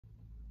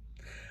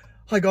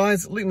Hi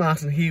guys, Luke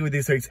Martin here with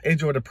this week's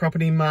Edgewater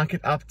property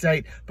market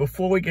update.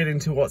 Before we get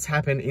into what's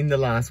happened in the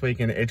last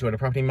week in the Edgewater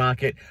property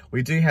market,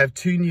 we do have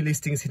 2 new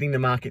listings hitting the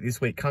market this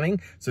week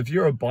coming. So if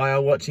you're a buyer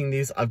watching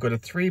this, I've got a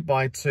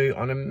 3x2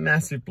 on a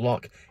massive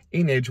block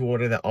in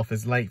Edgewater that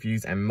offers lake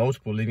views and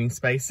multiple living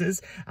spaces.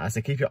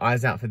 So keep your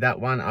eyes out for that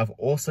one. I've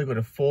also got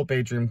a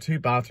 4-bedroom,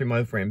 2-bathroom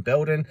over in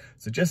Belden,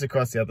 so just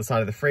across the other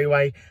side of the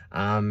freeway,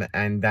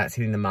 and that's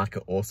hitting the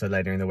market also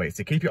later in the week.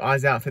 So keep your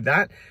eyes out for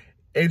that.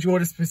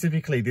 Edgewater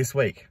specifically this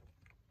week.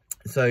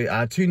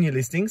 So 2 new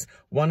listings.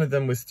 One of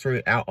them was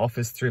through our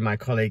office through my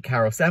colleague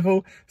Carol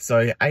Saville.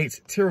 So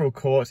 8 Tyrrell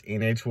Court in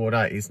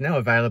Edgewater is now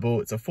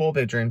available. It's a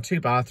 4-bedroom,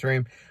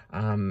 2-bathroom,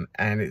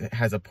 and it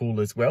has a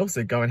pool as well.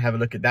 So go and have a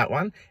look at that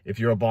one if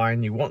you're a buyer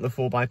and you want the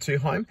 4x2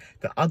 home.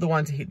 The other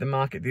one to hit the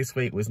market this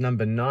week was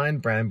number 9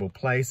 Bramble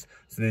Place.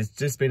 So there's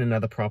just been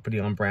another property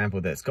on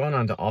Bramble that's gone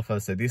under offer.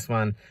 So this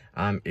one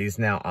is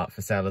now up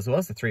for sale as well.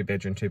 It's a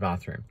 3-bedroom,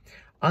 2-bathroom.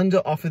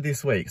 Under offer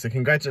this week. So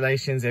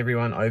congratulations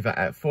everyone over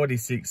at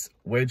 46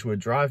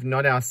 Wedgwood Drive.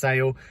 Not our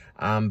sale,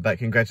 but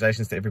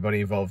congratulations to everybody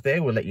involved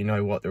there. We'll let you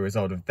know what the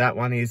result of that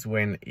one is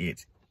when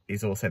it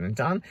is all said and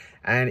done.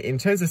 And in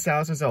terms of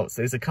sales results,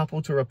 there's a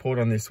couple to report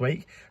on this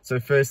week. So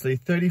firstly,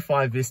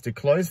 35 Vista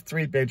Close,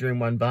 3-bedroom,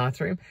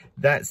 1-bathroom.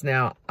 That's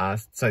now,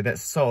 so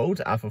that's sold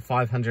for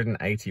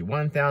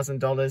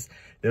 $581,000.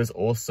 There's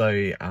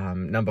also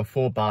number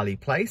 4 Barley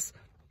Place,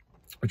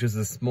 which was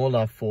a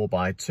smaller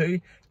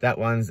 4x2. That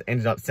one's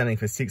ended up selling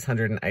for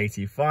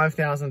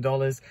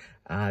 $685,000.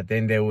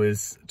 Then there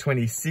was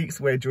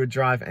 26 Wedgwood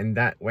Drive, and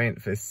that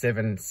went for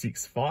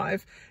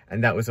 $765,000.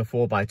 And that was a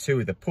 4x2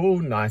 with a pool,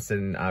 nice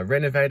and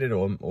renovated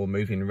or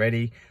move-in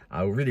ready.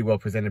 Really well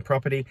presented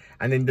property.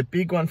 And then the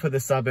big one for the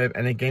suburb,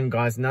 and again,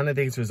 guys, none of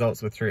these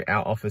results were through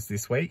our office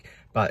this week,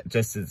 but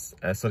just as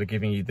sort of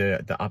giving you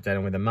the update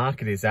on where the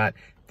market is at.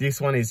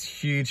 This one is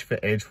huge for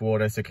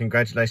Edgewater, so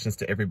congratulations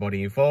to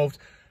everybody involved.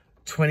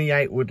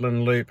 28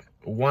 Woodland Loop,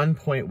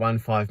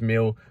 1.15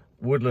 mil.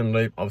 Woodland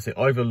Loop, obviously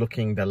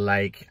overlooking the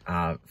lake,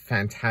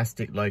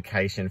 fantastic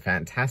location,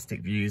 fantastic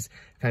views,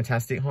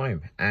 fantastic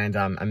home, and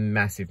a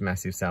massive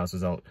sales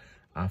result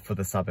for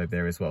the suburb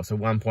there as well. So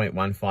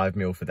 1.15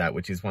 mil for that,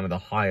 which is one of the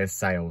highest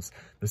sales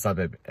the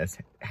suburb has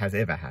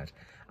ever had.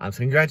 So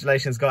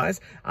congratulations,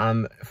 guys.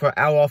 For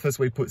our office,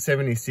 we put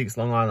 76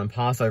 Long Island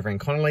Pass over in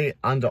Connolly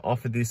under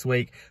offer this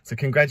week. So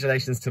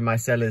congratulations to my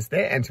sellers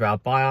there and to our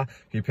buyer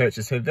who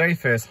purchased her very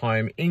first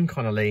home in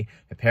Connolly.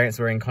 Her parents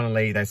were in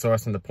Connolly. They saw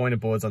us on the pointer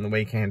boards on the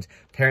weekend.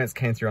 Parents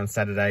came through on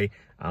Saturday.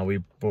 We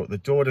brought the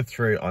daughter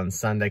through on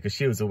Sunday because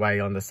she was away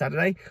on the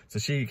Saturday. So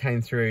she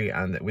came through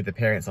with the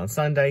parents on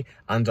Sunday,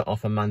 under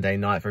offer Monday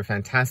night for a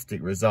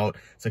fantastic result.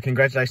 So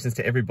congratulations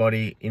to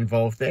everybody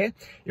involved there.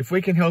 If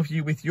we can help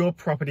you with your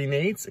property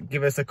needs,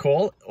 give us a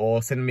call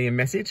or send me a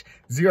message,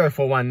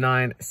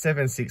 0419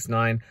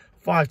 769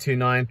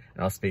 529, and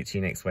I'll speak to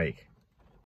you next week.